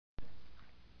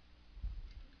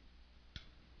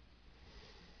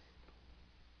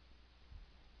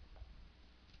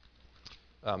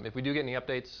If we do get any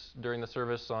updates during the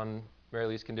service on Mary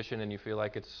Lee's condition and you feel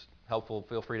like it's helpful,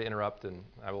 feel free to interrupt and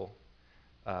I will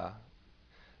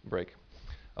break.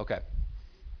 Okay.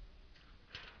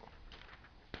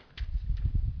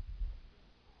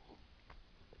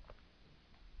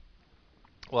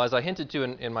 Well, as I hinted to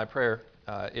in my prayer,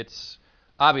 it's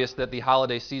obvious that the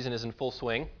holiday season is in full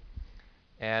swing.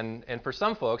 And for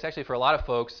some folks, actually for a lot of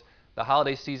folks, the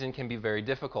holiday season can be very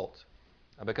difficult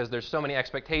because there's so many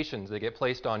expectations that get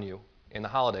placed on you in the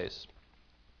holidays.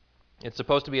 It's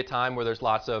supposed to be a time where there's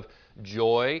lots of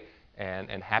joy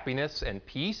and happiness and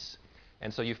peace.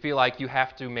 And so you feel like you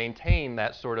have to maintain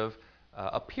that sort of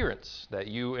appearance that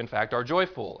you, in fact, are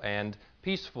joyful and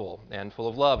peaceful and full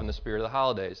of love in the spirit of the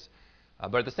holidays.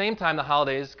 But at the same time, the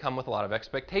holidays come with a lot of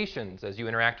expectations as you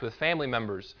interact with family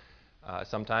members.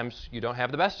 Sometimes you don't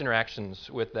have the best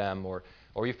interactions with them, or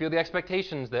you feel the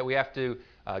expectations that we have to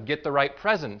get the right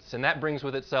presents, and that brings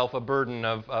with itself a burden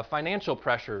of financial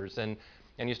pressures, and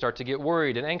you start to get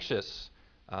worried and anxious.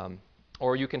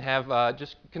 Or you can have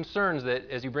just concerns that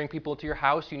as you bring people to your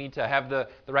house, you need to have the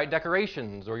right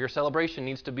decorations, or your celebration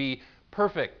needs to be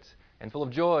perfect and full of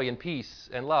joy and peace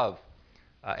and love.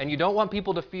 And you don't want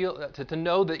people to feel to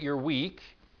know that you're weak,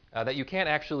 that you can't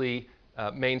actually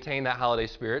maintain that holiday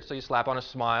spirit, so you slap on a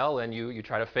smile and you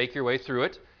try to fake your way through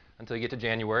it until you get to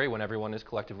January when everyone is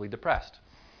collectively depressed.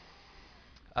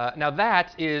 Now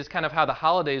that is kind of how the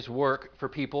holidays work for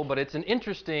people, but it's an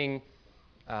interesting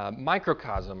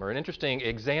microcosm or an interesting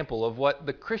example of what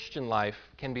the Christian life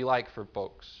can be like for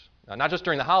folks. Not just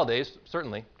during the holidays,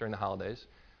 certainly during the holidays,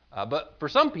 but for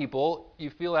some people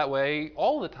you feel that way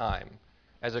all the time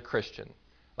as a Christian.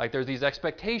 Like there's these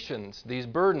expectations, these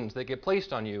burdens that get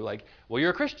placed on you. Like, well, you're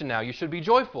a Christian now. You should be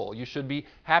joyful. You should be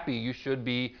happy. You should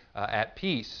be at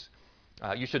peace.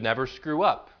 You should never screw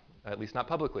up, at least not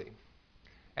publicly.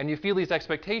 And you feel these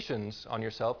expectations on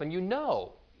yourself, and you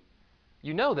know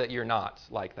that you're not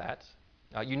like that.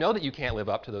 You know that you can't live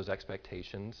up to those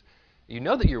expectations. You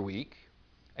know that you're weak,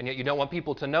 and yet you don't want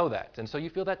people to know that. And so you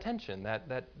feel that tension,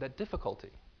 that difficulty.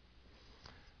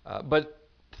 But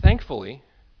thankfully,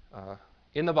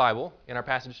 in the Bible, in our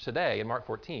passage today, in Mark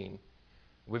 14,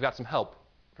 we've got some help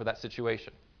for that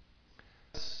situation.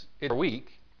 It's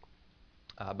weak,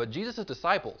 but Jesus'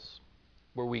 disciples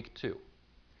were weak too.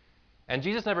 And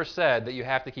Jesus never said that you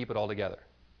have to keep it all together.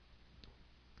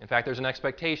 In fact, there's an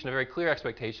expectation, a very clear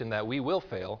expectation, that we will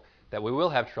fail, that we will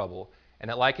have trouble, and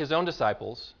that like his own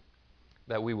disciples,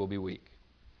 that we will be weak.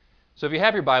 So if you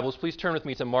have your Bibles, please turn with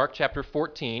me to Mark chapter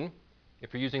 14.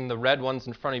 If you're using the red ones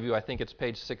in front of you, I think it's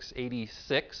page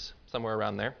 686, somewhere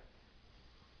around there.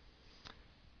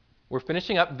 We're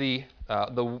finishing up the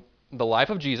life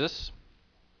of Jesus.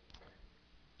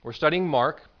 We're studying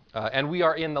Mark, and we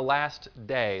are in the last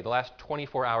day, the last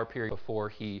 24-hour period before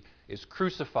he is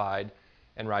crucified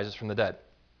and rises from the dead.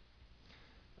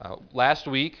 Last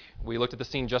week, we looked at the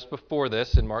scene just before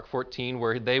this in Mark 14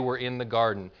 where they were in the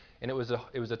garden, and it was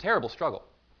a terrible struggle.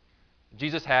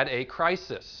 Jesus had a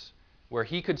crisis where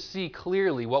he could see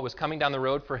clearly what was coming down the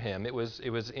road for him. It was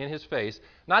in his face.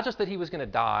 Not just that he was going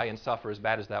to die and suffer as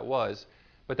bad as that was,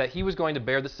 but that he was going to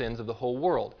bear the sins of the whole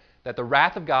world. That the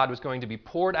wrath of God was going to be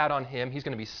poured out on him. He's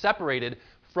going to be separated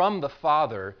from the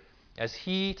Father as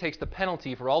he takes the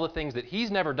penalty for all the things that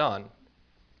he's never done,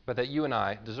 but that you and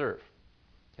I deserve.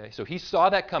 Okay, so he saw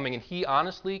that coming, and he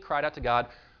honestly cried out to God,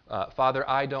 Father,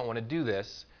 I don't want to do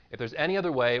this. If there's any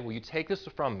other way, will you take this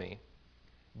from me?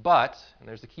 But, and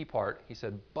there's the key part, he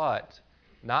said, but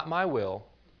not my will,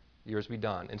 yours be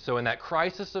done. And so in that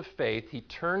crisis of faith, he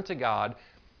turned to God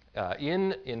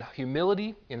in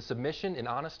humility, in submission, in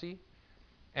honesty,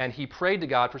 and he prayed to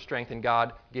God for strength, and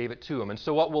God gave it to him. And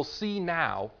so what we'll see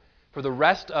now for the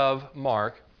rest of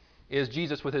Mark is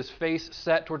Jesus with his face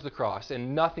set towards the cross,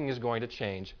 and nothing is going to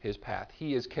change his path.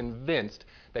 He is convinced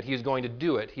that he is going to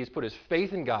do it. He's put his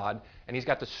faith in God, and he's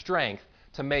got the strength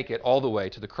to make it all the way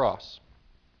to the cross.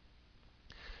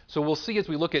 So we'll see as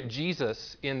we look at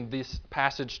Jesus in this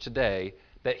passage today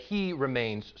that he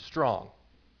remains strong.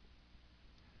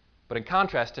 But in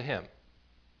contrast to him,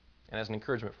 and as an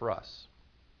encouragement for us,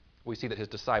 we see that his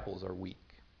disciples are weak.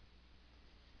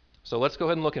 So let's go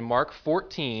ahead and look in Mark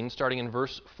 14, starting in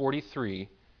verse 43. I'm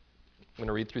going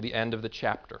to read through the end of the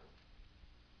chapter.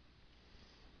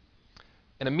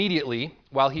 And immediately,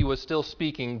 while he was still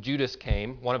speaking, Judas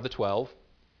came, one of the 12,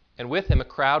 and with him a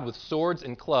crowd with swords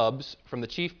and clubs from the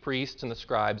chief priests and the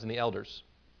scribes and the elders.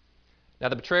 Now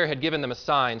the betrayer had given them a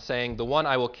sign, saying, "The one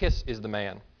I will kiss is the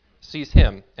man. Seize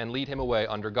him and lead him away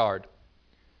under guard."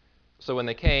 So when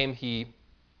they came, he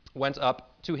went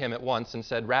up to him at once and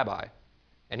said, "Rabbi,"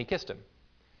 and he kissed him.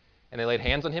 And they laid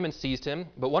hands on him and seized him.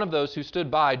 But one of those who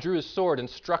stood by drew his sword and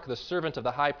struck the servant of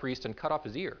the high priest and cut off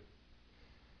his ear.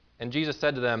 And Jesus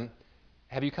said to them,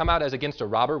 "Have you come out as against a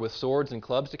robber with swords and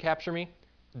clubs to capture me?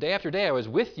 Day after day I was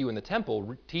with you in the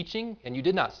temple teaching, and you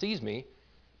did not seize me.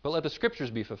 But let the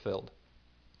scriptures be fulfilled."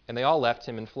 And they all left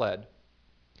him and fled.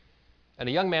 And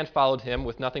a young man followed him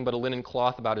with nothing but a linen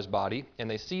cloth about his body, and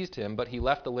they seized him, but he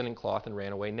left the linen cloth and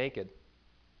ran away naked.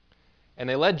 And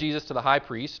they led Jesus to the high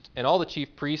priest, and all the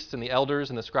chief priests and the elders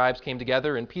and the scribes came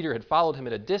together, and Peter had followed him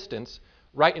at a distance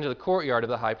right into the courtyard of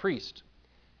the high priest.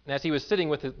 And as he was sitting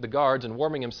with the guards and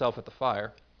warming himself at the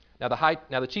fire, now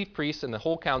the chief priests and the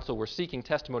whole council were seeking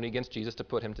testimony against Jesus to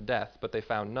put him to death, but they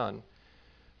found none.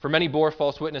 For many bore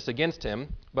false witness against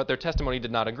him, but their testimony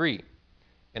did not agree.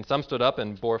 And some stood up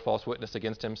and bore false witness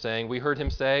against him, saying, "We heard him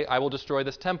say, 'I will destroy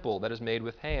this temple that is made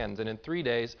with hands, and in 3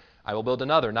 days I will build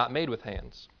another not made with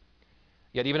hands.'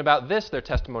 Yet even about this their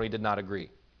testimony did not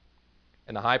agree.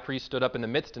 And the high priest stood up in the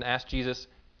midst and asked Jesus,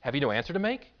 'Have you no answer to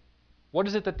make? What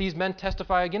is it that these men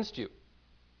testify against you?'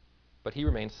 But he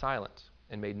remained silent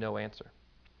and made no answer.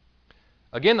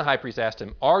 Again the high priest asked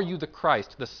him, 'Are you the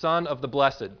Christ, the Son of the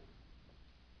Blessed?'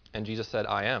 And Jesus said,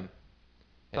 'I am,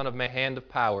 Son of my hand of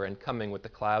power and coming with the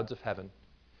clouds of heaven.'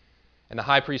 And the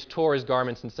high priest tore his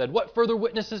garments and said, 'What further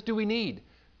witnesses do we need?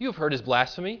 You have heard his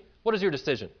blasphemy. What is your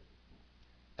decision?'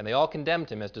 And they all condemned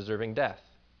him as deserving death.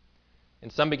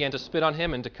 And some began to spit on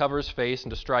him and to cover his face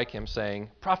and to strike him,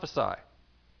 saying, 'Prophesy.'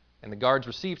 And the guards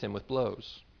received him with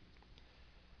blows.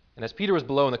 And as Peter was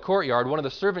below in the courtyard, one of the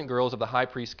servant girls of the high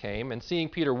priest came, and seeing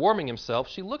Peter warming himself,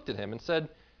 she looked at him and said,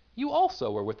 'You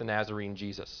also were with the Nazarene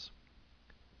Jesus.'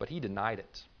 But he denied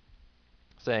it,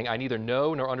 saying, 'I neither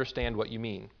know nor understand what you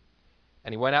mean.'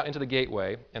 And he went out into the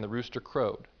gateway, and the rooster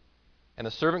crowed. And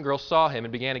the servant girl saw him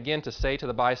and began again to say to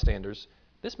the bystanders,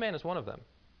 'This man is one of them.'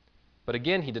 But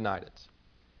again he denied it.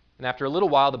 And after a little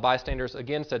while the bystanders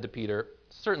again said to Peter,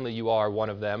 'Certainly you are one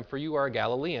of them, for you are a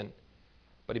Galilean.'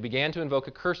 But he began to invoke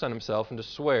a curse on himself and to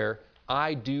swear,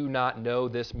 'I do not know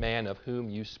this man of whom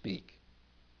you speak.'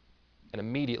 And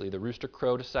immediately the rooster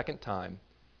crowed a second time,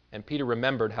 and Peter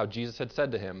remembered how Jesus had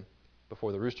said to him,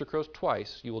 'Before the rooster crows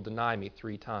twice, you will deny me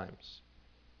 3 times.'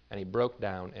 And he broke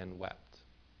down and wept."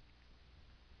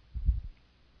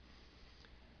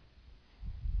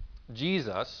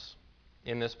 Jesus,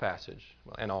 in this passage,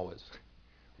 and always,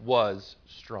 was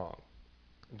strong.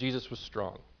 Jesus was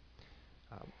strong.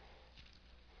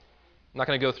 I'm not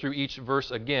going to go through each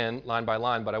verse again, line by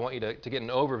line, but I want you to get an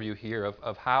overview here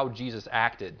of how Jesus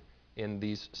acted in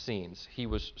these scenes. He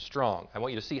was strong. I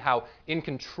want you to see how in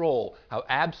control, how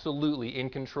absolutely in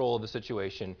control of the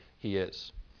situation he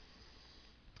is.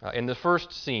 In the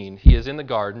first scene, he is in the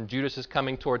garden. Judas is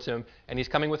coming towards him, and he's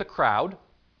coming with a crowd.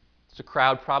 It's a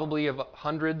crowd probably of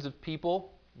hundreds of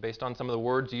people, based on some of the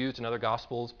words used in other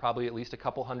Gospels, probably at least a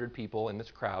couple hundred people in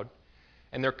this crowd.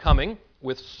 And they're coming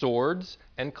with swords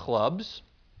and clubs.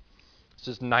 This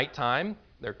is nighttime.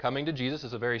 They're coming to Jesus.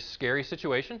 It's a very scary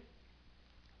situation.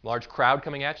 Large crowd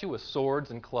coming at you with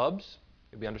swords and clubs.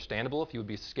 It would be understandable if you would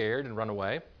be scared and run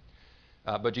away.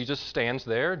 But Jesus stands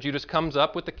there. Judas comes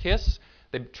up with the kiss.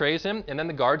 They betrays him, and then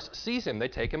the guards seize him. They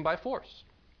take him by force.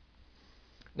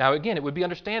 Now, again, it would be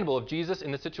understandable if Jesus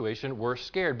in this situation were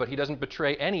scared, but he doesn't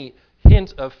betray any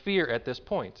hint of fear at this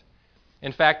point.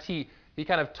 In fact, he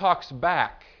kind of talks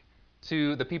back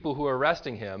to the people who are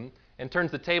arresting him and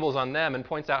turns the tables on them and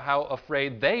points out how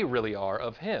afraid they really are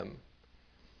of him.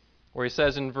 Where he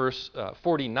says in verse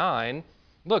 49,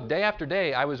 "Look, day after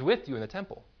day I was with you in the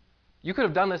temple. You could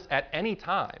have done this at any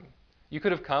time. You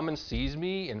could have come and seized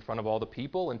me in front of all the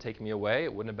people and taken me away.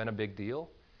 It wouldn't have been a big deal.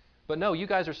 But no, you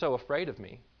guys are so afraid of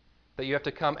me that you have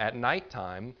to come at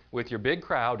nighttime with your big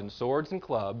crowd and swords and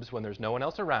clubs when there's no one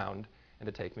else around and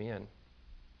to take me in."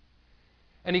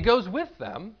 And he goes with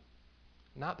them,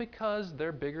 not because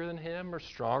they're bigger than him or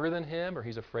stronger than him or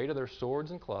he's afraid of their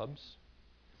swords and clubs,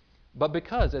 but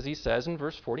because, as he says in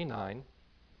verse 49,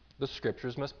 the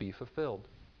scriptures must be fulfilled.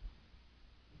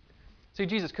 See,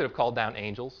 Jesus could have called down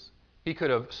angels. He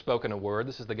could have spoken a word.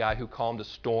 This is the guy who calmed a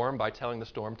storm by telling the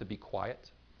storm to be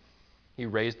quiet. He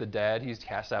raised the dead. He's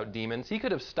cast out demons. He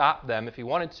could have stopped them if he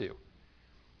wanted to.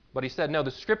 But he said, no,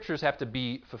 the scriptures have to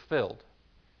be fulfilled.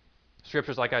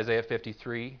 Scriptures like Isaiah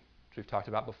 53, which we've talked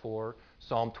about before,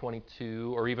 Psalm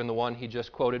 22, or even the one he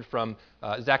just quoted from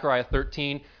Zechariah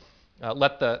 13,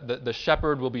 let the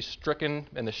shepherd will be stricken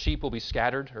and the sheep will be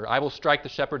scattered, or I will strike the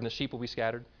shepherd and the sheep will be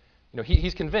scattered. You know,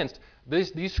 he's convinced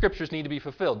these scriptures need to be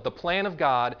fulfilled. The plan of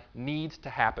God needs to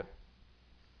happen.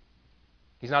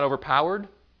 He's not overpowered.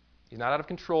 He's not out of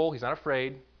control. He's not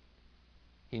afraid.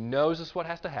 He knows this is what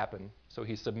has to happen, so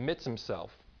he submits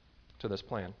himself to this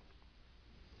plan.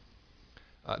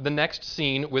 The next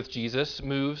scene with Jesus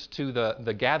moves to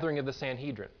the gathering of the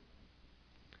Sanhedrin.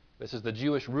 This is the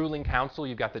Jewish ruling council.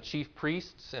 You've got the chief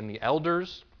priests and the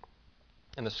elders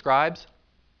and the scribes.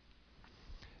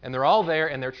 And they're all there,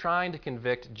 and they're trying to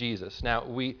convict Jesus. Now,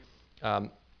 we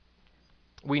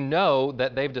know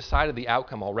that they've decided the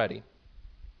outcome already.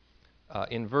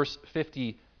 In verse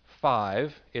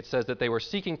 55, it says that they were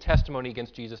seeking testimony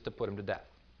against Jesus to put him to death.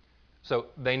 So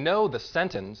they know the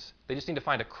sentence. They just need to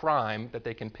find a crime that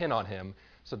they can pin on him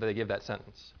so that they give that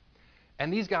sentence.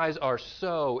 And these guys are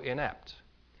so inept.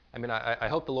 I mean, I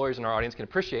hope the lawyers in our audience can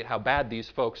appreciate how bad these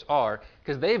folks are,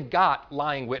 because they've got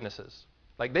lying witnesses.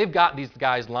 Like, they've got these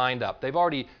guys lined up. They've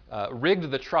already rigged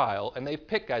the trial, and they've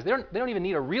picked guys. They don't even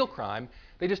need a real crime.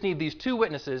 They just need these two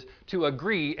witnesses to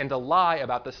agree and to lie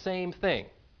about the same thing.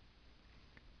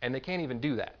 And they can't even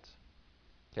do that.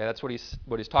 Okay, that's what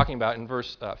he's talking about in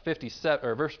verse 57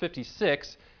 or verse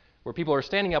 56, where people are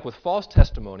standing up with false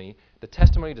testimony. The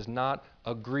testimony does not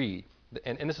agree.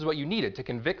 And this is what you needed. To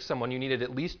convict someone, you needed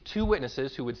at least two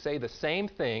witnesses who would say the same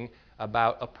thing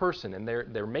about a person, and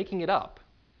they're making it up,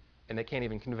 and they can't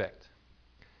even convict.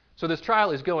 So this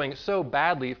trial is going so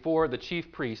badly for the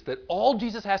chief priest that all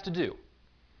Jesus has to do,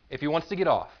 if he wants to get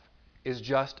off, is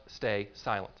just stay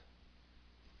silent.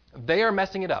 They are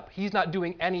messing it up. He's not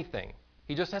doing anything.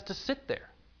 He just has to sit there.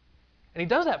 And he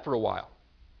does that for a while.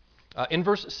 In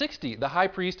verse 60, the high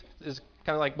priest is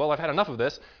kind of like, well, I've had enough of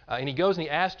this. And he goes and he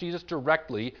asks Jesus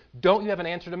directly, don't you have an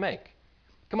answer to make?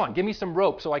 Come on, give me some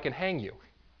rope so I can hang you.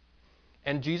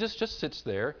 And Jesus just sits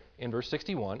there in verse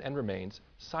 61 and remains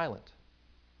silent.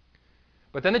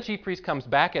 But then the chief priest comes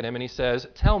back at him and he says,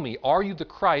 tell me, are you the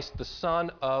Christ, the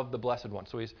Son of the Blessed One?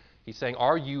 So he's saying,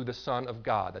 are you the Son of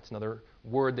God? That's another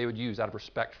word they would use out of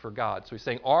respect for God. So he's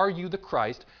saying, are you the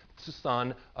Christ, the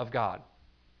Son of God?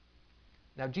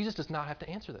 Now, Jesus does not have to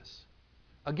answer this.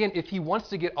 Again, if he wants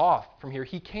to get off from here,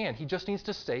 he can. He just needs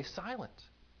to stay silent.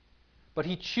 But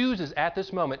he chooses at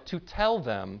this moment to tell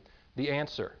them the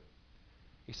answer.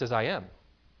 He says, I am.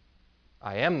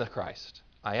 I am the Christ.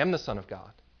 I am the Son of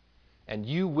God. And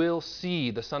you will see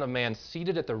the Son of Man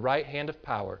seated at the right hand of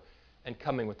power and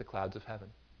coming with the clouds of heaven.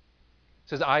 He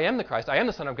says, I am the Christ. I am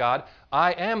the Son of God.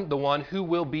 I am the one who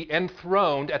will be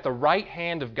enthroned at the right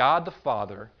hand of God the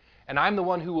Father. And I'm the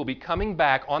one who will be coming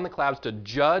back on the clouds to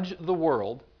judge the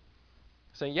world.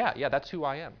 Saying, yeah, that's who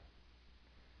I am.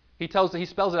 He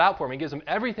spells it out for them. He gives them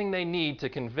everything they need to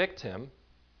convict him.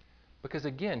 Because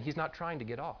again, he's not trying to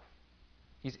get off.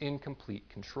 He's in complete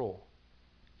control.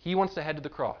 He wants to head to the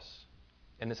cross.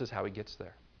 And this is how he gets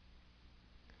there.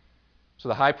 So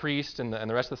the high priest and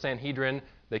the rest of the Sanhedrin,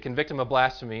 they convict him of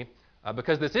blasphemy.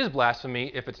 Because this is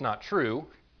blasphemy if it's not true.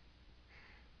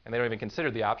 And they don't even consider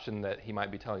the option that he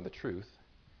might be telling the truth.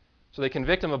 So they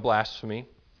convict him of blasphemy.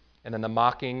 And then the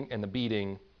mocking and the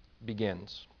beating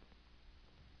begins.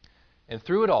 And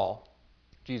through it all,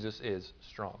 Jesus is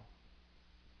strong.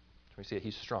 So we see it,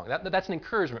 he's strong. That's an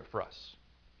encouragement for us.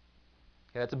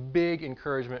 Okay, that's a big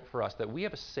encouragement for us that we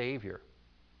have a Savior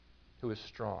who is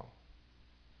strong.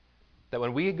 That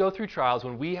when we go through trials,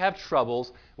 when we have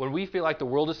troubles, when we feel like the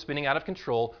world is spinning out of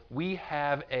control, we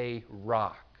have a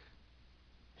rock,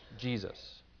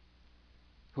 Jesus,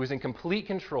 who is in complete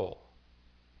control.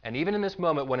 And even in this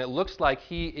moment when it looks like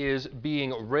he is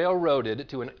being railroaded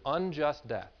to an unjust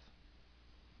death,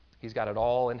 he's got it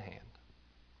all in hand.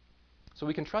 So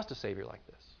we can trust a Savior like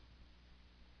this.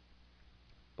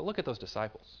 But look at those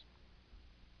disciples.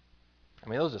 I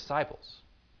mean, those disciples,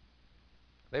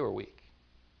 they were weak.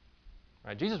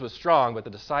 Right? Jesus was strong, but the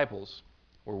disciples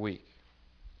were weak.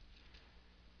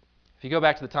 If you go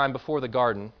back to the time before the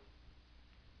garden,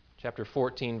 chapter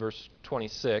 14, verse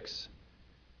 26,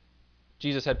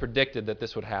 Jesus had predicted that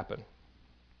this would happen.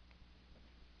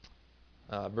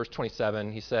 Verse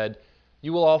 27, he said,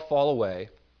 you will all fall away,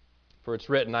 for it's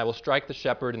written, I will strike the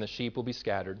shepherd and the sheep will be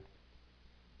scattered.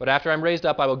 But after I'm raised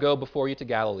up, I will go before you to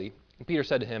Galilee. And Peter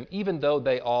said to him, even though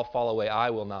they all fall away,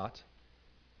 I will not.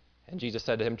 And Jesus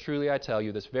said to him, truly I tell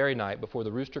you, this very night, before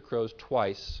the rooster crows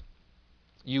twice,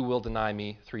 you will deny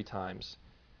me 3 times.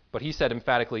 But he said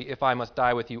emphatically, if I must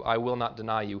die with you, I will not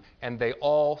deny you. And they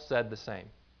all said the same.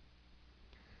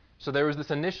 So there was this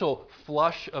initial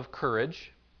flush of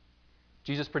courage.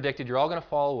 Jesus predicted, you're all going to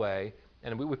fall away.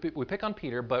 And we pick on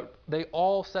Peter, but they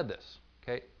all said this.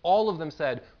 Okay? All of them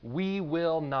said, we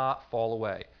will not fall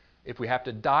away. If we have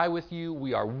to die with you,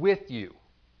 we are with you.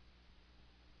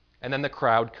 And then the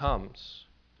crowd comes.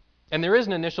 And there is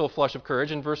an initial flush of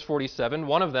courage in verse 47.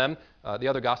 One of them, the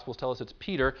other Gospels tell us it's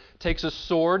Peter, takes a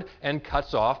sword and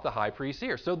cuts off the high priest's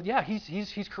ear. So yeah,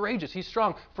 he's courageous. He's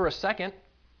strong for a second.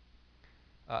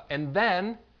 And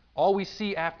then All we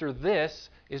see after this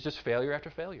is just failure after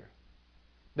failure.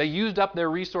 They used up their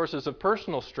resources of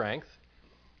personal strength,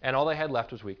 and all they had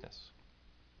left was weakness.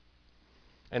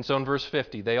 And so in verse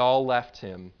 50, they all left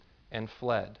him and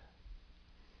fled.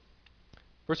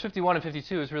 Verse 51 and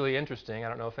 52 is really interesting. I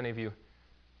don't know if any of you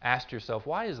asked yourself,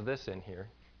 why is this in here?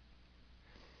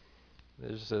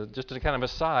 There's just a kind of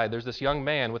aside, there's this young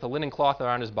man with a linen cloth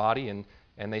around his body,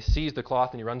 and they seize the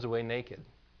cloth and he runs away naked.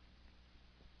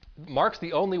 Mark's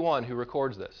the only one who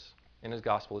records this in his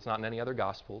gospel. It's not in any other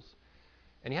gospels.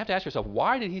 And you have to ask yourself,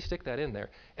 why did he stick that in there?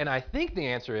 And I think the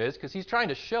answer is because he's trying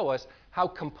to show us how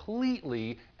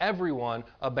completely everyone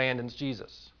abandons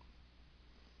Jesus.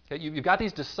 Okay, you've got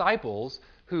these disciples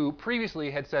who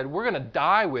previously had said, we're going to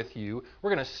die with you,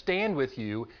 we're going to stand with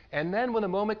you, and then when the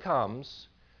moment comes,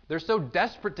 they're so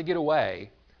desperate to get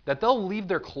away that they'll leave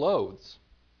their clothes.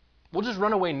 We'll just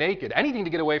run away naked, anything to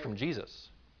get away from Jesus.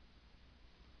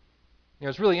 You know,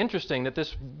 it's really interesting that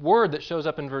this word that shows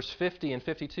up in verse 50 and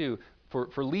 52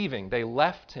 for leaving, they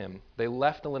left him. They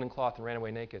left the linen cloth and ran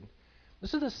away naked.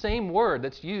 This is the same word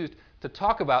that's used to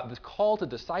talk about this call to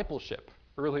discipleship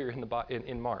earlier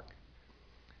in Mark.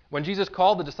 When Jesus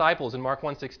called the disciples in Mark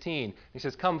 1:16, he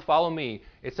says, come follow me.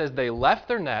 It says they left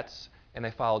their nets and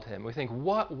they followed him. We think,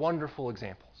 what wonderful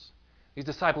examples. These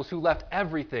disciples who left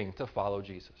everything to follow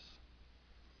Jesus.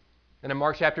 And in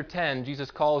Mark chapter 10, Jesus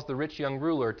calls the rich young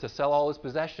ruler to sell all his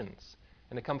possessions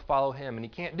and to come follow him, and he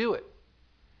can't do it.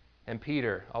 And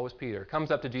Peter, always Peter,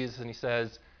 comes up to Jesus and he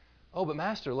says, oh, but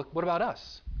Master, look, what about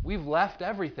us? We've left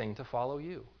everything to follow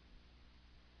you.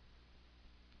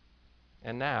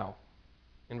 And now,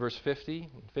 in verse 50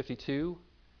 and 52,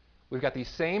 we've got these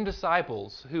same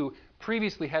disciples who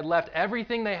previously had left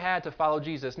everything they had to follow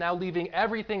Jesus, now leaving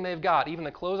everything they've got, even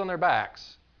the clothes on their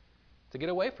backs, to get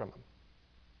away from him.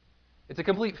 It's a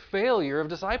complete failure of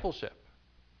discipleship.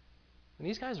 And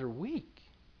these guys are weak.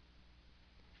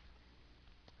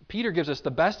 Peter gives us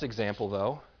the best example,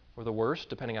 though, or the worst,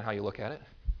 depending on how you look at it.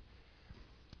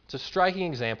 It's a striking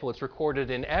example. It's recorded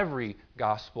in every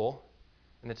gospel,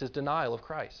 and it's his denial of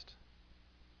Christ.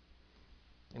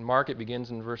 In Mark, it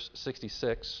begins in verse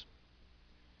 66.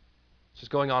 It's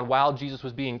just going on while Jesus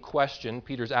was being questioned.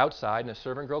 Peter's outside, and a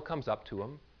servant girl comes up to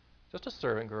him, just a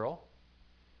servant girl,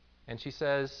 and she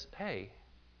says, hey,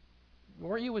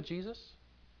 weren't you with Jesus?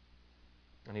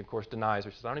 And he, of course, denies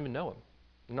her. He says, I don't even know him.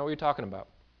 I don't know what you're talking about.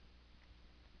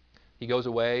 He goes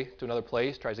away to another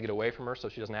place, tries to get away from her so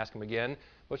she doesn't ask him again,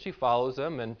 but she follows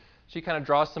him, and she kind of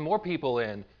draws some more people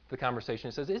in to the conversation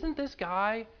and says,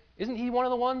 isn't he one of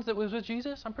the ones that was with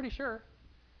Jesus? I'm pretty sure.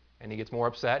 And he gets more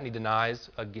upset and he denies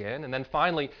again. And then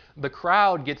finally, the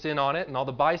crowd gets in on it, and all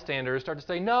the bystanders start to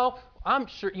say, no, I'm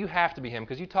sure you have to be him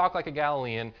because you talk like a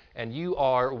Galilean and you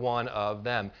are one of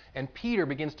them. And Peter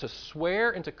begins to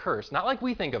swear and to curse, not like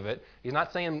we think of it. He's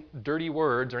not saying dirty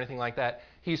words or anything like that.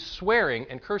 He's swearing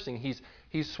and cursing.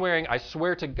 He's swearing, I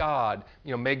swear to God,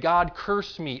 may God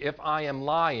curse me if I am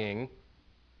lying.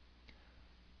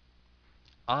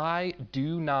 I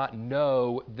do not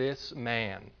know this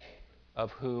man of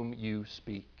whom you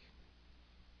speak.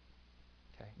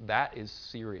 Okay, that is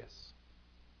serious.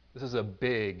 This is a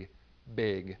big,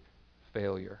 big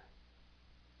failure.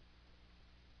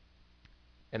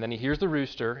 And then he hears the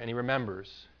rooster and he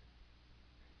remembers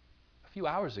a few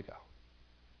hours ago,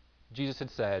 Jesus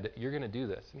had said, you're going to do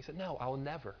this. And he said, no, I will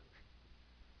never.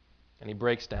 And he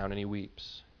breaks down and he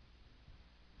weeps.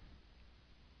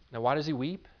 Now, why does he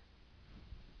weep?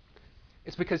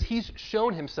 It's because he's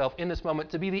shown himself in this moment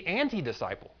to be the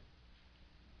anti-disciple,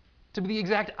 to be the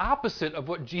exact opposite of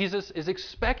what Jesus is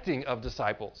expecting of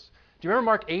disciples. Do you remember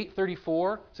Mark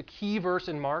 8:34? It's a key verse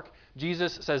in Mark.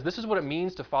 Jesus says, this is what it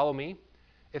means to follow me.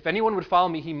 If anyone would follow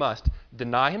me, he must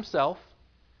deny himself,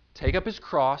 take up his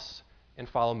cross, and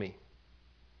follow me.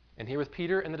 And here with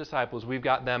Peter and the disciples, we've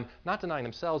got them not denying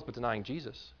themselves, but denying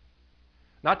Jesus.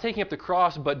 Not taking up the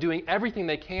cross, but doing everything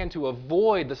they can to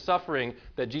avoid the suffering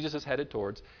that Jesus is headed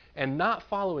towards, and not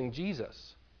following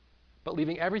Jesus, but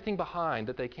leaving everything behind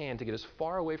that they can to get as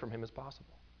far away from him as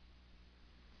possible.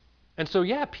 And so,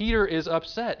 Peter is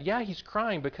upset. He's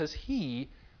crying because he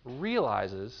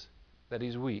realizes that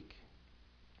he's weak.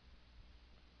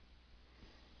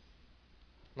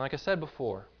 Like I said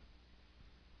before,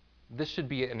 this should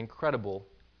be an incredible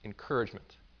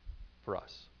encouragement for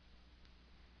us.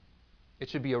 It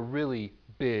should be a really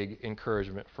big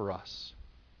encouragement for us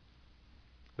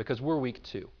because we're weak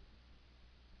too.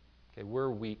 Okay,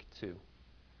 we're weak too.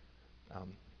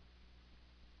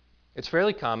 It's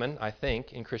fairly common, I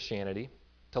think, in Christianity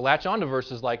to latch on to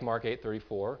verses like Mark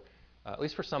 8:34 at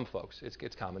least for some folks,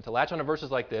 it's common to latch on to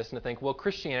verses like this and to think, well,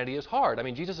 Christianity is hard. I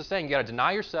mean, Jesus is saying you got to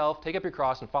deny yourself, take up your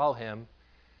cross, and follow him.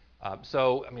 What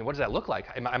does that look like?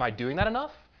 Am I doing that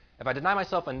enough? If I deny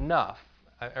myself enough,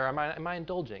 or am I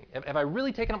indulging? Have I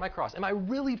really taken up my cross? Am I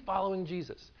really following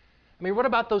Jesus? I mean, what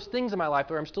about those things in my life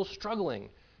where I'm still struggling?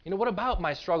 What about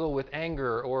my struggle with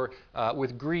anger or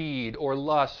with greed or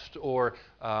lust or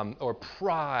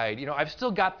pride? I've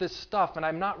still got this stuff and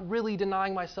I'm not really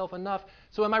denying myself enough.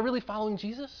 So am I really following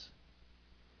Jesus?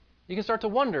 You can start to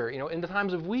wonder, in the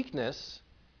times of weakness,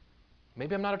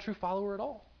 maybe I'm not a true follower at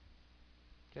all.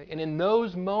 Okay? And in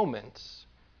those moments,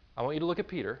 I want you to look at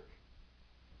Peter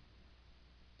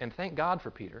and thank God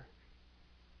for Peter,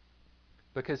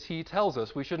 because he tells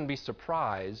us we shouldn't be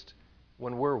surprised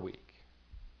when we're weak.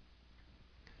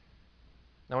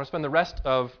 Now I want to spend the rest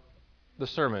of the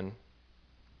sermon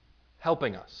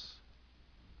helping us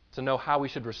to know how we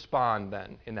should respond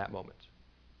then in that moment.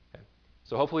 Okay?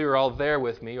 So hopefully you're all there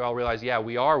with me. You all realize, yeah,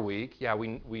 we are weak. Yeah,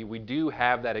 we do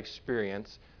have that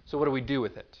experience. So what do we do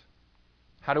with it?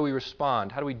 How do we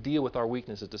respond? How do we deal with our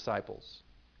weakness as disciples?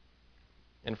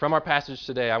 And from our passage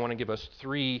today, I want to give us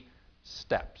 3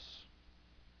 steps,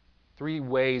 3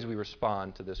 ways we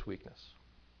respond to this weakness.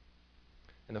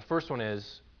 And the first one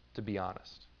is to be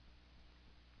honest.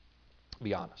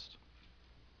 Be honest.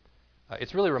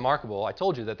 It's really remarkable. I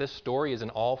told you that this story is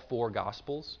in all 4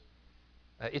 Gospels.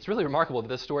 It's really remarkable that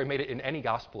this story made it in any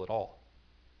Gospel at all.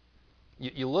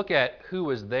 You look at who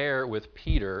was there with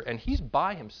Peter, and he's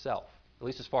by himself, at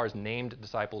least as far as named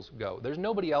disciples go. There's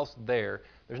nobody else there.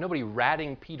 There's nobody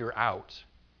ratting Peter out.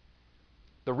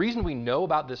 The reason we know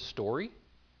about this story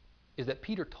is that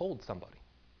Peter told somebody.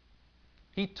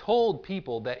 He told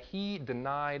people that he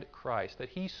denied Christ, that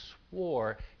he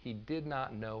swore he did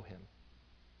not know him.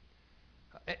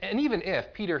 And even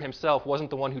if Peter himself wasn't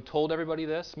the one who told everybody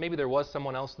this, maybe there was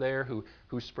someone else there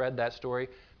who spread that story,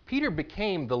 Peter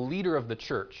became the leader of the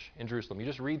church in Jerusalem. You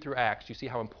just read through Acts, you see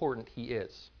how important he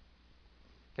is.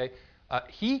 Okay?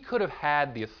 He could have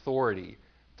had the authority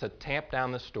to tamp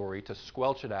down the story, to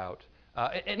squelch it out.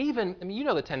 And even, you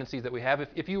know the tendencies that we have.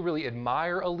 If you really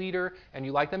admire a leader and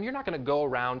you like them, you're not going to go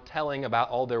around telling about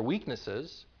all their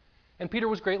weaknesses. And Peter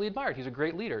was greatly admired. He's a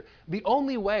great leader. The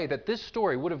only way that this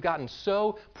story would have gotten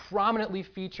so prominently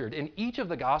featured in each of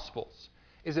the Gospels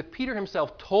is if Peter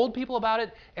himself told people about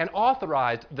it and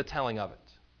authorized the telling of it.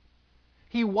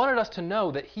 He wanted us to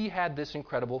know that he had this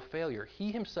incredible failure.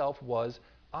 He himself was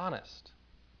honest.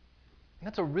 And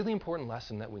that's a really important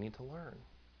lesson that we need to learn.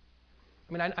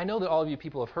 I mean, I know that all of you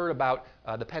people have heard about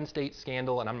the Penn State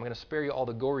scandal, and I'm going to spare you all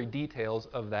the gory details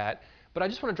of that. But I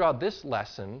just want to draw this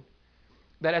lesson,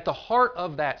 that at the heart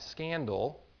of that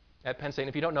scandal at Penn State, and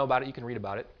if you don't know about it, you can read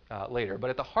about it later, but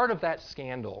at the heart of that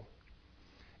scandal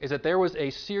is that there was a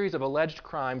series of alleged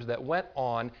crimes that went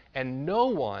on, and no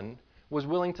one was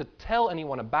willing to tell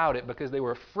anyone about it because they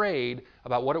were afraid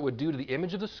about what it would do to the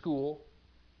image of the school,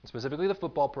 and specifically the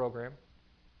football program.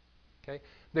 Okay?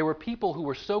 There were people who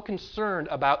were so concerned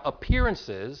about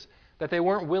appearances that they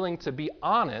weren't willing to be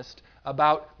honest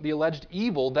about the alleged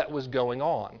evil that was going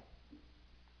on.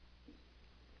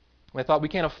 And I thought we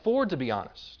can't afford to be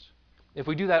honest. If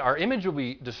we do that, our image will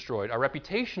be destroyed. Our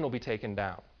reputation will be taken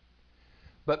down.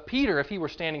 But Peter, if he were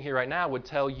standing here right now, would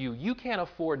tell you, you can't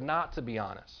afford not to be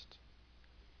honest.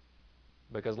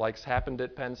 Because like's happened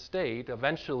at Penn State,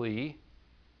 eventually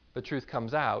the truth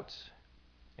comes out.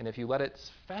 And if you let it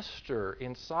fester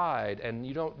inside and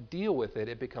you don't deal with it,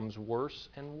 it becomes worse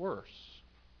and worse.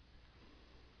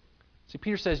 See,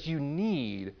 Peter says you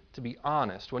need to be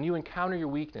honest. When you encounter your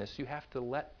weakness, you have to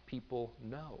let people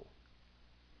know.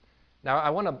 Now,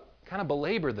 I want to kind of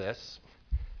belabor this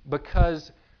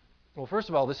because, well, first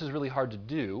of all, this is really hard to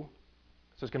do.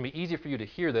 So it's going to be easier for you to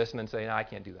hear this and then say, no, I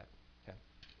can't do that.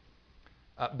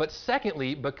 Okay? But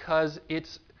secondly, because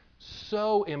it's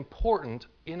so important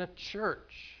in a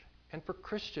church and for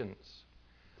Christians.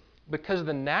 Because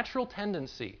the natural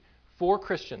tendency for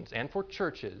Christians and for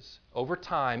churches over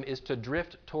time is to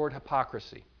drift toward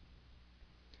hypocrisy.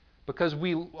 Because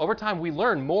over time we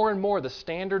learn more and more the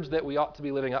standards that we ought to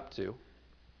be living up to.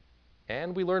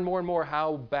 And we learn more and more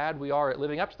how bad we are at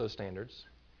living up to those standards.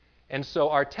 And so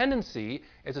our tendency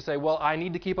is to say, well, I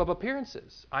need to keep up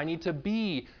appearances. I need to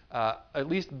be, at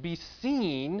least be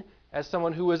seen as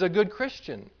someone who is a good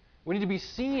Christian. We need to be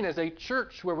seen as a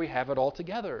church where we have it all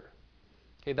together.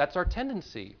 Okay, that's our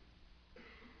tendency.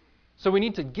 So we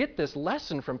need to get this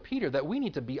lesson from Peter that we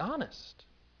need to be honest.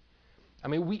 I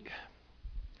mean,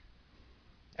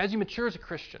 as you mature as a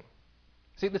Christian,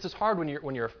 see, this is hard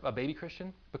when you're a baby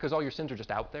Christian because all your sins are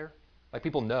just out there. Like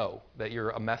people know that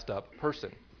you're a messed up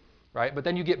person. right? But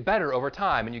then you get better over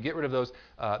time, and you get rid of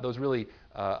those really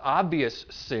obvious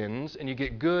sins, and you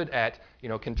get good at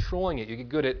controlling it. You get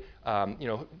good at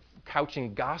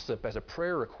couching gossip as a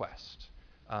prayer request,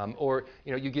 or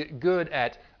you get good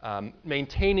at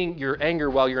maintaining your anger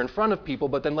while you're in front of people,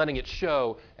 but then letting it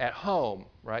show at home,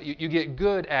 right? You get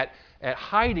good at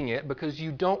hiding it because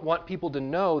you don't want people to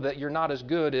know that you're not as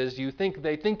good as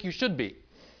they think you should be. Do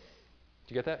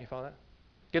you get that? You follow that?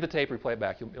 Get the tape, replay it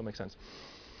back. It'll make sense.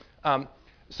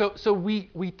 So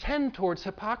we tend towards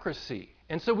hypocrisy.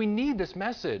 And so we need this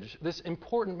message, this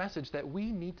important message that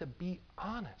we need to be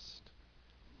honest.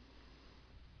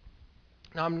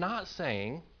 Now, I'm not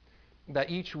saying that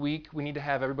each week we need to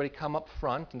have everybody come up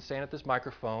front and stand at this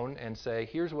microphone and say,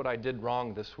 here's what I did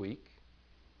wrong this week.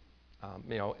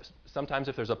 Sometimes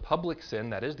if there's a public sin,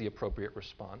 that is the appropriate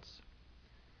response.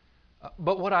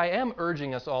 But what I am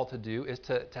urging us all to do is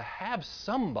to have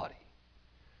somebody,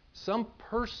 some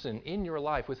person in your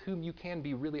life with whom you can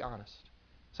be really honest,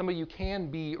 somebody you can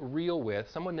be real with,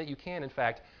 someone that you can, in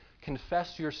fact,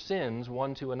 confess your sins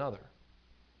one to another.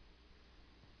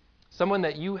 Someone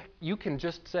that you can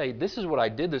just say, this is what I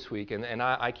did this week, and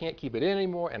I can't keep it in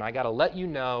anymore, and I got to let you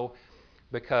know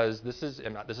because this is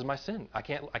my sin. I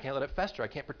can't let it fester. I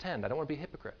can't pretend. I don't want to be a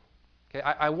hypocrite. Okay?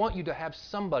 I want you to have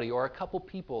somebody or a couple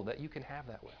people that you can have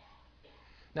that with.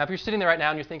 Now, if you're sitting there right now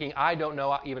and you're thinking, I don't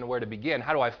know even where to begin,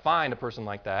 how do I find a person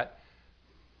like that?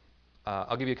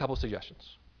 I'll give you a couple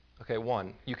suggestions. Okay,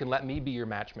 one, you can let me be your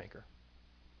matchmaker.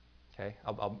 Okay,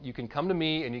 you can come to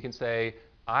me and you can say,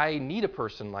 I need a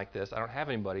person like this. I don't have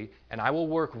anybody, and I will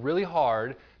work really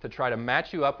hard to try to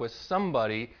match you up with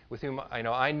somebody with whom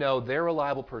I know they're a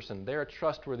reliable person. They're a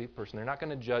trustworthy person. They're not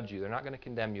going to judge you. They're not going to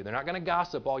condemn you. They're not going to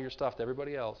gossip all your stuff to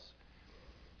everybody else.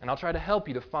 And I'll try to help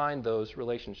you to find those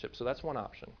relationships. So that's one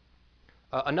option.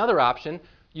 Another option,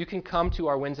 you can come to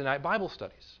our Wednesday night Bible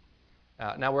studies.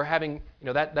 Now we're having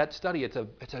that study. It's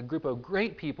a group of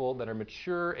great people that are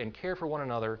mature and care for one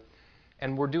another.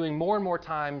 And we're doing more and more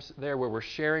times there where we're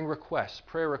sharing requests,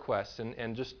 prayer requests,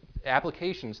 and just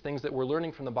applications, things that we're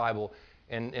learning from the Bible,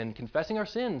 and confessing our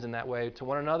sins in that way to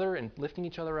one another and lifting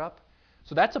each other up.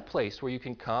 So that's a place where you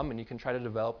can come and you can try to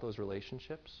develop those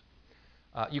relationships.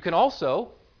 You can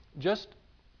also just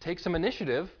take some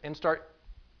initiative and start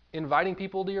inviting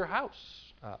people to your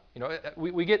house.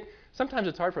 We get, sometimes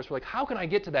it's hard for us. We're like, how can I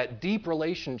get to that deep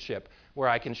relationship where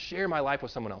I can share my life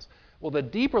with someone else? Well, the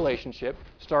deep relationship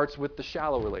starts with the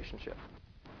shallow relationship.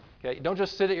 Okay? Don't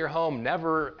just sit at your home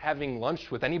never having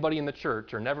lunch with anybody in the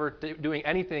church or never doing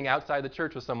anything outside the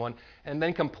church with someone and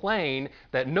then complain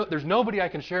that there's nobody I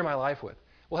can share my life with.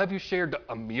 Well, have you shared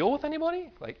a meal with anybody?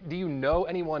 Like, do you know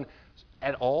anyone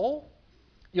at all?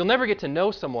 You'll never get to know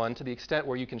someone to the extent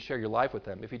where you can share your life with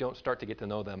them if you don't start to get to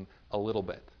know them a little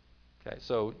bit. Okay,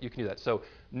 so you can do that. So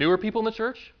newer people in the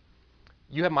church,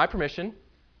 you have my permission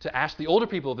to ask the older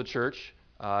people of the church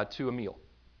to a meal.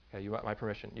 Okay, you want my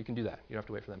permission. You can do that. You don't have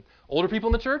to wait for them. Older people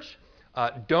in the church,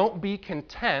 don't be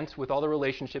content with all the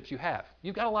relationships you have.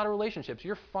 You've got a lot of relationships.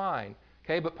 You're fine.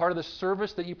 Okay, but part of the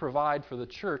service that you provide for the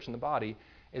church and the body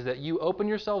is that you open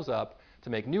yourselves up to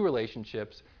make new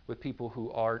relationships with people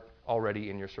who aren't already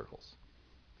in your circles.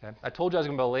 Okay? I told you I was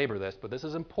going to belabor this, but this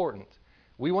is important.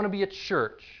 We want to be a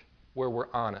church where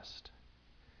we're honest.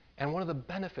 And one of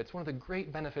the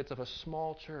great benefits of a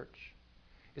small church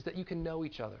is that you can know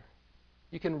each other.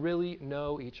 You can really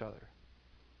know each other.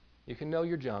 You can know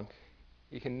your junk.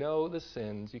 You can know the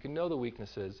sins. You can know the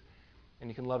weaknesses. And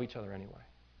you can love each other anyway.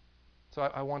 So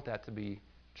I want that to be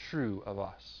true of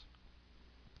us.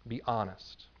 Be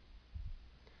honest.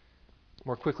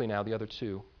 More quickly now, the other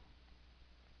two.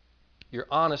 You're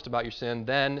honest about your sin,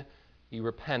 then you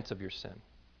repent of your sin.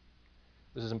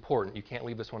 This is important. You can't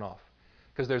leave this one off.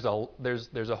 Because there's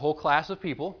a whole class of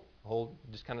people, a whole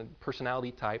just kind of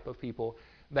personality type of people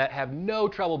that have no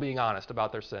trouble being honest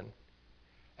about their sin.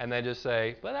 And they just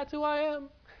say, but that's who I am.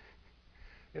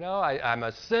 I'm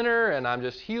a sinner and I'm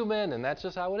just human and that's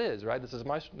just how it is, right? This is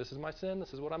my sin,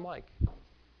 this is what I'm like.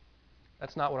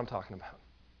 That's not what I'm talking about.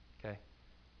 Okay?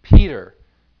 Peter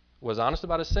was honest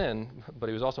about his sin, but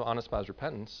he was also honest about his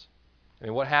repentance. I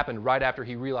mean, what happened right after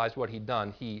he realized what he'd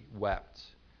done? He wept.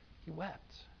 He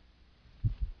wept.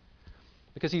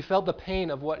 Because he felt the pain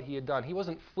of what he had done. He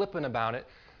wasn't flippant about it.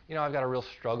 I've got a real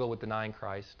struggle with denying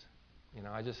Christ.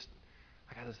 I got this.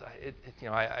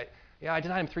 I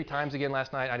denied him 3 times again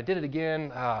last night. I did it again.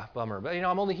 Bummer. But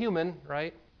I'm only human,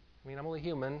 right? I'm only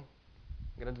human.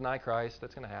 I'm going to deny Christ.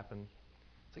 That's going to happen.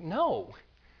 It's like, no.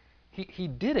 He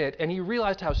did it, and he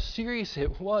realized how serious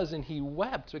it was, and he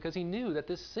wept because he knew that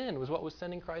this sin was what was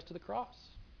sending Christ to the cross.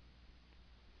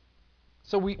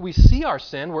 So we see our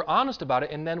sin, we're honest about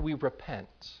it, and then we repent.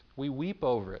 We weep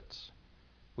over it.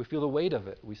 We feel the weight of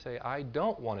it. We say, I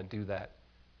don't want to do that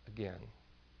again.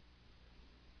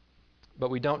 But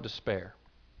we don't despair,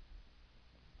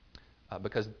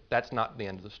 because that's not the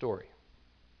end of the story.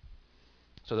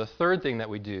 So the third thing that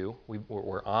we do,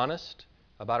 we're honest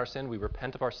about our sin, we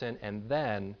repent of our sin, and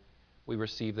then we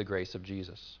receive the grace of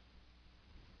Jesus.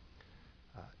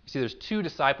 You see, there's two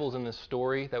disciples in this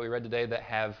story that we read today that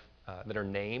are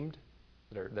named,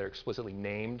 that are explicitly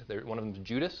named. One of them is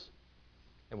Judas,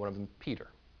 and one of them is Peter.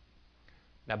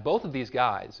 Now, both of these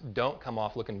guys don't come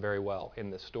off looking very well in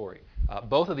this story.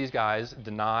 Both of these guys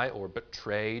deny or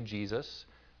betray Jesus.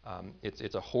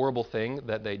 It's a horrible thing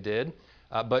that they did.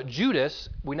 But Judas,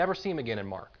 we never see him again in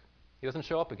Mark. He doesn't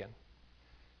show up again.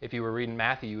 If you were reading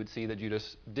Matthew, you would see that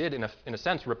Judas did, in a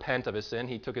sense, repent of his sin.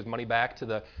 He took his money back to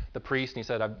the priest, and he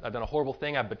said, I've done a horrible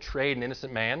thing. I've betrayed an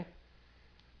innocent man.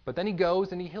 But then he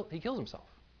goes and he kills himself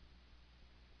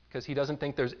because he doesn't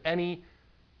think there's any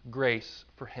grace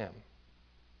for him.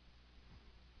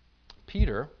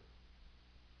 Peter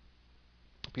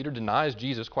denies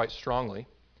Jesus quite strongly.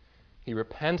 He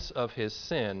repents of his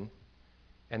sin,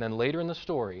 and then later in the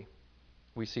story,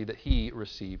 we see that he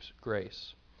receives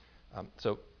grace.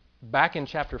 So back in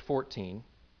chapter 14,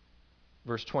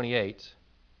 verse 28,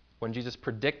 when Jesus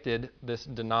predicted this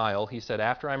denial, he said,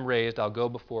 after I'm raised, I'll go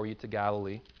before you to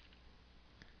Galilee.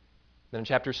 Then in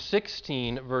chapter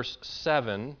 16, verse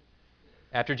 7,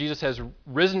 after Jesus has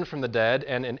risen from the dead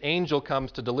and an angel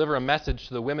comes to deliver a message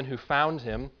to the women who found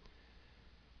him,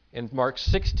 in Mark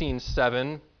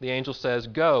 16:7, the angel says,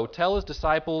 go, tell his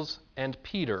disciples and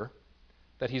Peter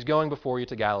that he's going before you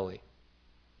to Galilee.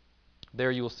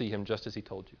 There you will see him just as he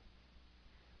told you.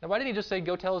 Now, why didn't he just say,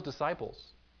 go tell his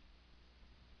disciples?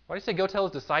 Why did he say, go tell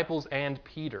his disciples and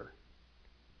Peter?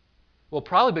 Well,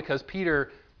 probably because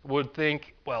Peter would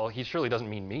think, well, he surely doesn't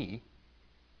mean me.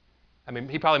 I mean,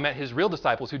 he probably meant his real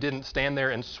disciples who didn't stand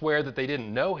there and swear that they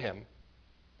didn't know him.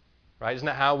 Right? Isn't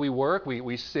that how we work?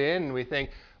 We sin and we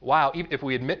think, wow, if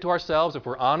we admit to ourselves, if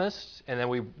we're honest, and then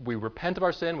we repent of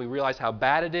our sin, we realize how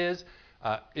bad it is,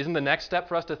 isn't the next step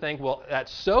for us to think, well,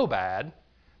 that's so bad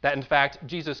that, in fact,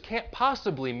 Jesus can't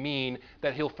possibly mean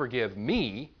that he'll forgive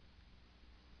me.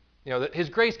 You know, that his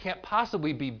grace can't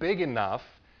possibly be big enough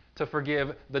to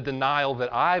forgive the denial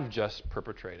that I've just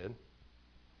perpetrated.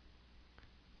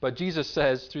 But Jesus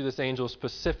says through this angel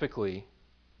specifically,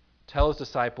 tell his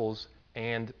disciples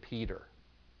and Peter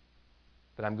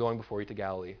that I'm going before you to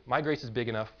Galilee. My grace is big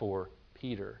enough for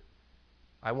Peter.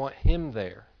 I want him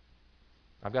there.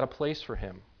 I've got a place for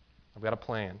him. I've got a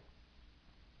plan.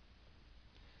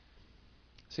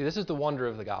 See, this is the wonder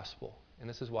of the gospel, and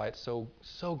this is why it's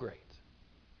so great.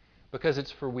 Because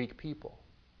it's for weak people.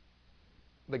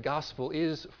 The gospel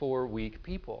is for weak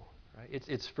people. Right?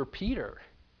 It's for Peter.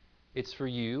 It's for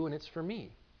you, and it's for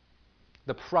me.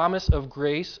 The promise of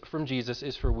grace from Jesus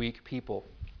is for weak people.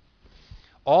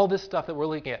 All this stuff that we're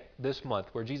looking at this month,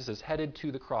 where Jesus is headed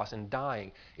to the cross and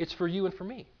dying, it's for you and for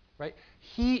me. Right?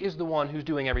 He is the one who's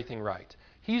doing everything right.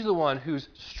 He's the one who's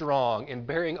strong in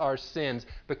bearing our sins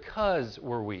because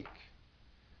we're weak,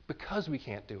 because we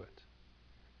can't do it.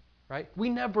 Right? We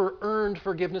never earned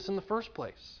forgiveness in the first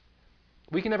place.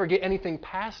 We can never get anything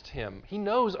past him. He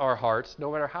knows our hearts,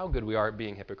 no matter how good we are at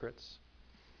being hypocrites.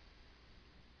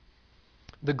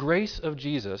 The grace of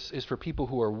Jesus is for people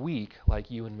who are weak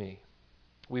like you and me.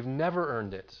 We've never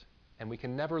earned it, and we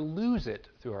can never lose it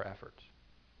through our effort.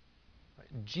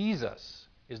 Right? Jesus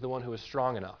is the one who is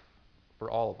strong enough for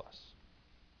all of us.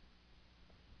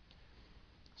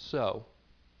 So,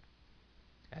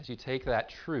 as you take that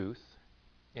truth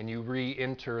and you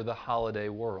re-enter the holiday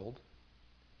world,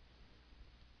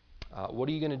 what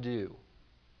are you going to do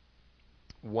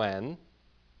when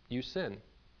you sin?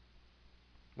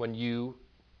 When you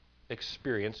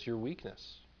experience your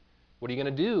weakness? What are you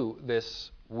going to do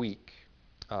this week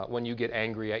when you get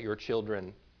angry at your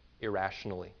children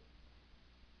irrationally?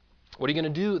 What are you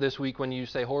going to do this week when you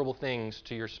say horrible things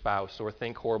to your spouse or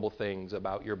think horrible things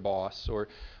about your boss or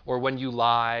when you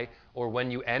lie or when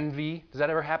you envy? Does that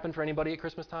ever happen for anybody at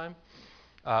Christmas time?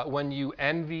 When you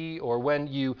envy or when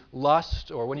you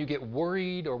lust or when you get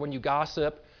worried or when you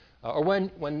gossip or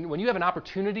when you have an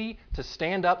opportunity to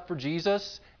stand up for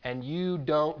Jesus and you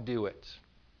don't do it.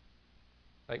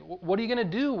 Like, what are you going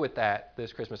to do with that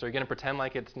this Christmas? Are you going to pretend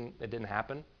like it didn't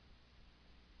happen?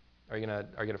 Are you going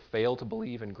to fail to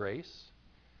believe in grace?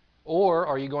 Or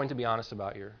are you going to be honest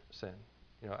about your sin?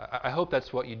 You know, I hope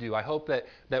that's what you do. I hope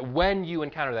that when you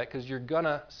encounter that, because you're going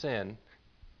to sin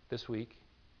this week,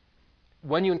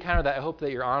 when you encounter that, I hope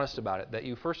that you're honest about it, that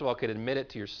you, first of all, could admit it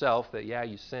to yourself that, yeah,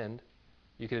 you sinned.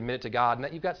 You can admit it to God, and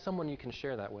that you've got someone you can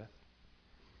share that with.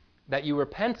 That you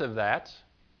repent of that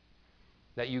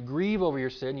you grieve over your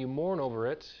sin, you mourn over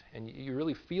it, and you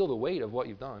really feel the weight of what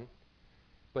you've done.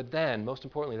 But then, most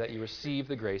importantly, that you receive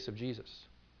the grace of Jesus.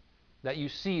 That you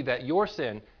see that your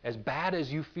sin, as bad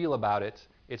as you feel about it,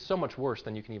 it's so much worse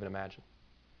than you can even imagine.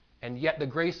 And yet the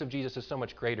grace of Jesus is so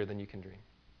much greater than you can dream.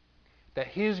 That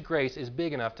his grace is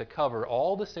big enough to cover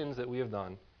all the sins that we have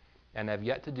done and have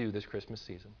yet to do this Christmas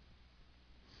season.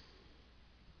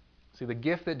 See, the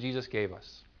gift that Jesus gave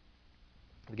us,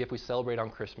 the gift we celebrate on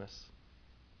Christmas,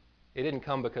 it didn't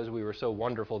come because we were so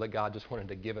wonderful that God just wanted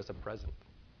to give us a present.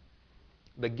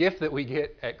 The gift that we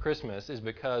get at Christmas is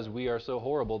because we are so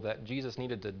horrible that Jesus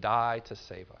needed to die to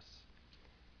save us.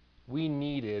 We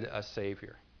needed a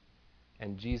Savior,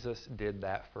 and Jesus did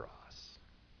that for us.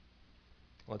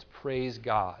 Let's praise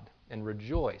God and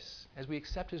rejoice as we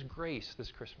accept his grace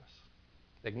this Christmas,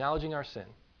 acknowledging our sin,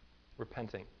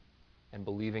 repenting, and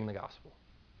believing the gospel.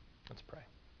 Let's pray.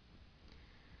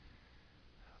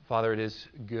 Father, it is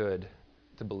good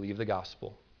to believe the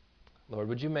gospel. Lord,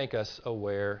 would you make us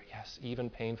aware, yes, even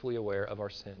painfully aware of our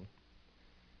sin,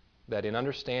 that in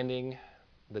understanding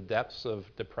the depths of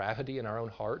depravity in our own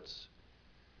hearts,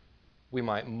 we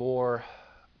might more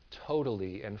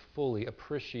totally and fully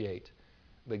appreciate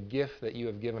the gift that you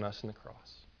have given us in the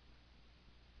cross.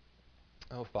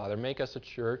 Oh, Father, make us a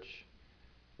church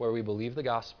where we believe the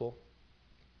gospel,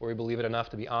 where we believe it enough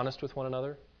to be honest with one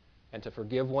another and to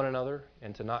forgive one another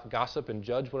and to not gossip and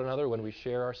judge one another when we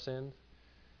share our sins,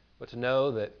 but to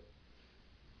know that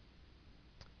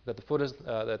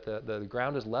the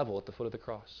ground is level at the foot of the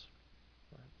cross,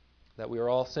 right? That we are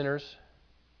all sinners,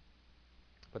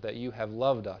 but that you have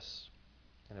loved us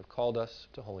and have called us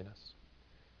to holiness.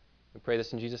 We pray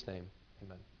this in Jesus' name.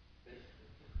 Amen.